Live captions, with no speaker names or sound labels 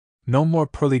No more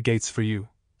pearly gates for you,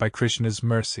 by Krishna's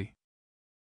mercy.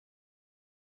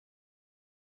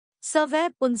 Savai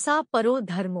punsa paro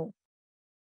dharmo.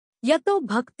 Yato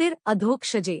bhaktir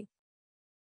adhokshaje.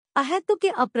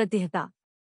 Ahetuke apratihta.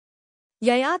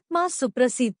 Yayatma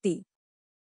suprasiddhi.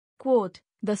 Quote,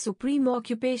 the supreme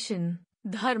occupation,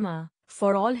 dharma,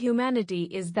 for all humanity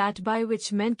is that by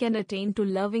which men can attain to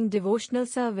loving devotional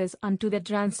service unto the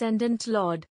transcendent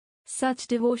Lord. Such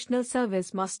devotional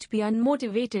service must be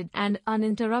unmotivated and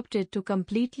uninterrupted to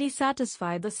completely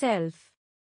satisfy the self.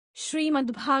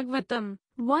 Shrimad Bhagavatam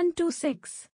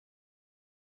 1-6.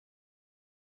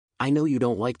 I know you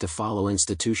don't like to follow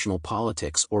institutional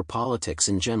politics or politics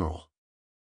in general.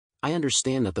 I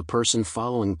understand that the person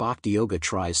following Bhakti Yoga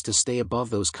tries to stay above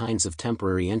those kinds of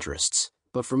temporary interests,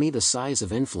 but for me the size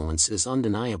of influence is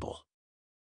undeniable.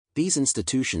 These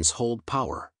institutions hold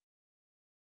power.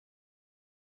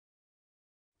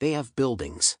 They have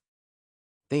buildings.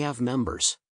 They have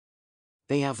members.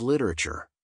 They have literature.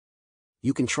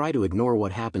 You can try to ignore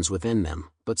what happens within them,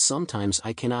 but sometimes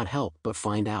I cannot help but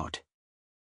find out.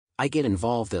 I get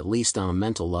involved at least on a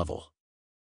mental level.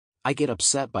 I get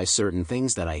upset by certain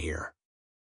things that I hear.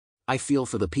 I feel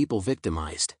for the people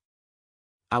victimized.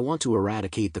 I want to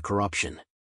eradicate the corruption.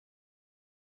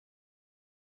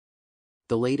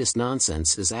 The latest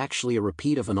nonsense is actually a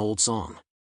repeat of an old song.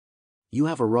 You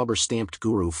have a rubber-stamped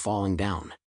guru falling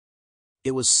down.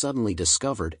 It was suddenly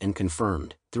discovered and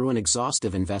confirmed, through an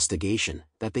exhaustive investigation,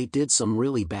 that they did some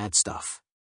really bad stuff.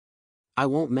 I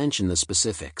won't mention the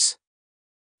specifics.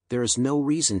 There is no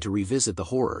reason to revisit the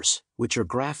horrors, which are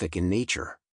graphic in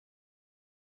nature.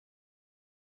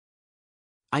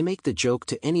 I make the joke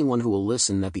to anyone who will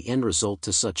listen that the end result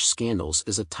to such scandals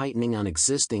is a tightening on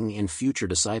existing and future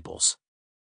disciples.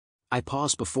 I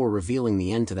pause before revealing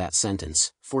the end to that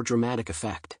sentence, for dramatic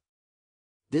effect.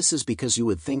 This is because you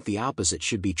would think the opposite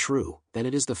should be true, that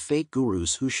it is the fake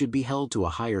gurus who should be held to a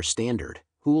higher standard,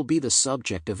 who will be the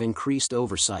subject of increased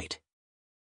oversight.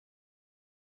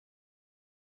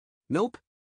 Nope.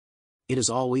 It is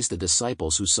always the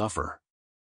disciples who suffer.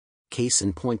 Case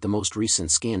in point, the most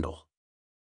recent scandal.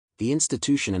 The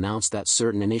institution announced that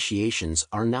certain initiations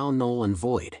are now null and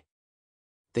void.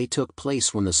 They took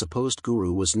place when the supposed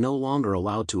guru was no longer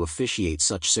allowed to officiate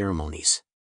such ceremonies.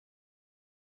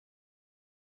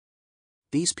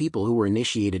 These people who were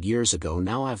initiated years ago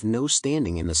now have no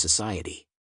standing in the society.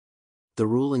 The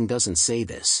ruling doesn't say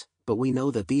this, but we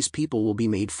know that these people will be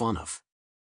made fun of.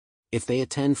 If they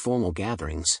attend formal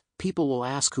gatherings, people will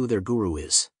ask who their guru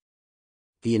is.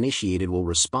 The initiated will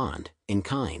respond, in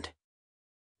kind.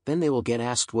 Then they will get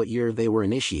asked what year they were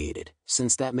initiated,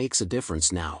 since that makes a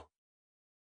difference now.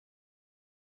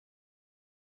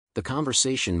 The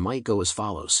conversation might go as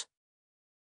follows.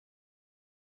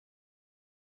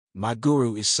 My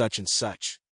guru is such and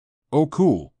such. Oh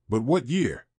cool, but what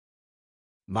year?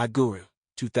 My guru,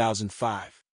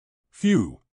 2005.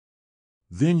 Phew.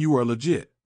 Then you are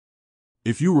legit.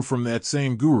 If you were from that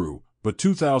same guru, but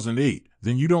 2008,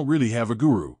 then you don't really have a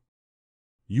guru.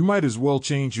 You might as well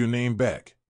change your name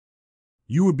back.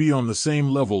 You would be on the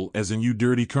same level as in you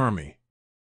dirty karmi.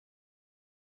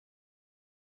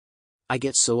 I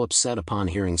get so upset upon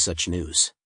hearing such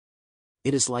news.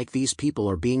 It is like these people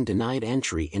are being denied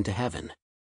entry into heaven.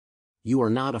 You are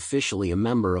not officially a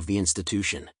member of the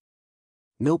institution.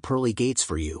 No pearly gates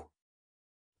for you.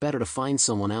 Better to find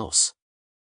someone else.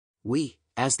 We,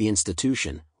 as the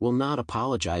institution, will not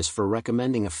apologize for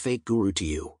recommending a fake guru to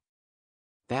you.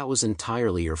 That was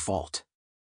entirely your fault.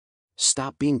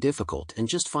 Stop being difficult and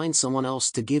just find someone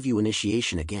else to give you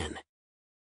initiation again.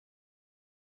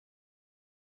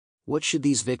 What should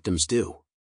these victims do?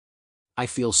 I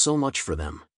feel so much for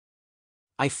them.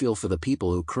 I feel for the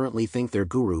people who currently think their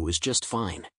guru is just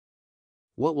fine.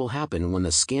 What will happen when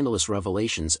the scandalous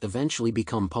revelations eventually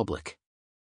become public?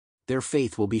 Their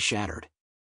faith will be shattered.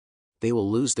 They will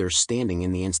lose their standing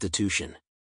in the institution.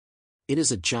 It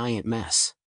is a giant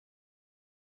mess.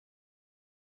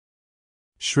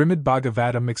 Shrimad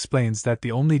Bhagavatam explains that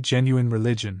the only genuine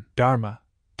religion, dharma,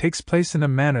 takes place in a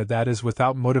manner that is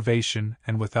without motivation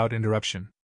and without interruption.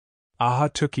 Aha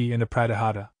tukhi and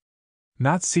apradihata.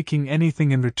 Not seeking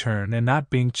anything in return and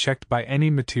not being checked by any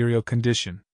material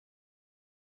condition.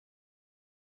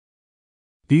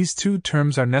 These two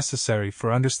terms are necessary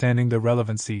for understanding the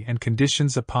relevancy and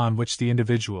conditions upon which the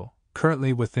individual,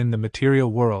 currently within the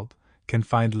material world, can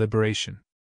find liberation.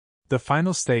 The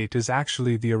final state is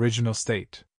actually the original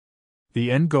state.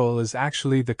 The end goal is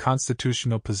actually the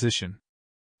constitutional position.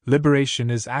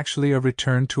 Liberation is actually a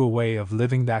return to a way of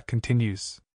living that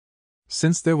continues.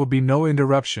 Since there will be no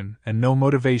interruption and no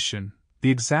motivation, the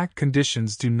exact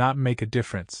conditions do not make a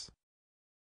difference.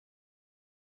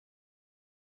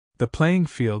 The playing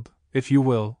field, if you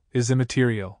will, is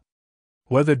immaterial.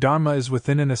 Whether dharma is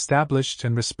within an established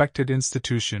and respected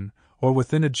institution, or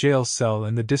within a jail cell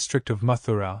in the district of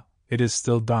Mathura, it is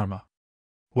still dharma.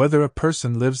 Whether a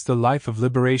person lives the life of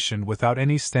liberation without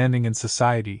any standing in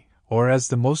society, or as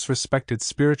the most respected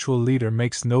spiritual leader,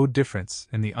 makes no difference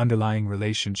in the underlying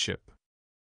relationship.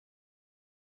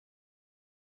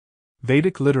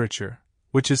 Vedic literature,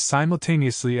 which is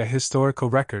simultaneously a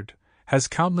historical record, has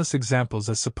countless examples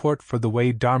as support for the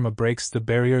way dharma breaks the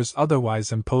barriers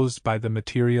otherwise imposed by the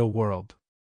material world.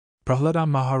 Prahlada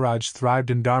Maharaj thrived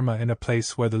in dharma in a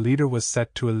place where the leader was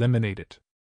set to eliminate it.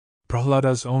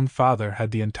 Prahlada's own father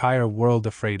had the entire world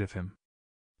afraid of him.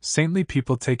 Saintly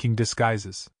people taking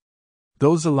disguises.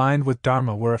 Those aligned with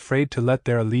dharma were afraid to let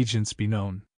their allegiance be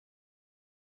known.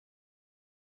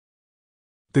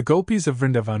 The gopis of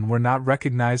Vrindavan were not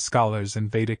recognized scholars in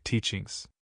Vedic teachings.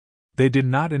 They did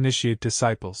not initiate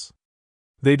disciples.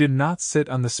 They did not sit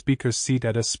on the speaker's seat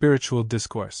at a spiritual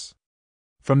discourse.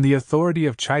 From the authority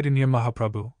of Chaitanya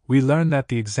Mahaprabhu, we learn that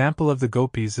the example of the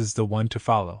gopis is the one to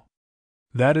follow.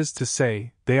 That is to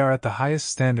say, they are at the highest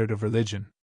standard of religion.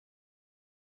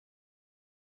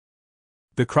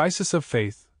 The crisis of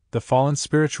faith, the fallen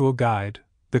spiritual guide,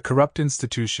 the corrupt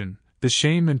institution, the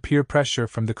shame and peer pressure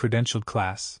from the credentialed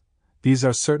class, these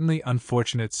are certainly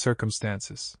unfortunate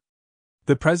circumstances.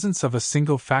 The presence of a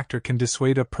single factor can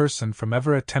dissuade a person from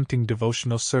ever attempting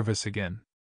devotional service again.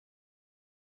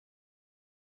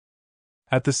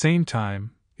 At the same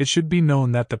time, it should be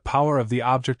known that the power of the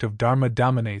object of dharma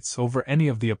dominates over any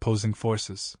of the opposing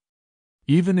forces.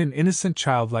 Even an innocent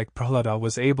child like Prahlada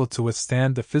was able to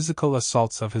withstand the physical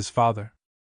assaults of his father.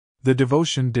 The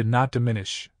devotion did not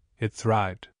diminish, it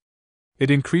thrived. It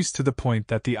increased to the point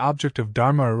that the object of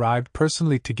dharma arrived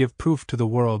personally to give proof to the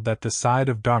world that the side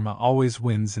of dharma always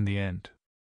wins in the end.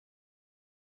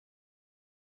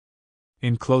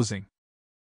 In closing,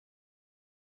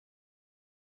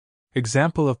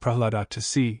 example of Prahlada to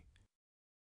see.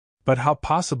 But how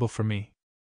possible for me?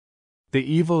 The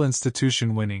evil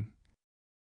institution winning.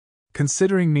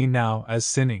 Considering me now as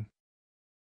sinning.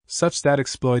 Such that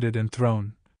exploited and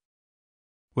thrown.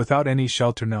 Without any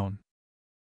shelter known.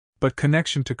 But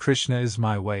connection to Krishna is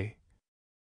my way.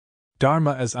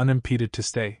 Dharma as unimpeded to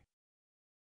stay.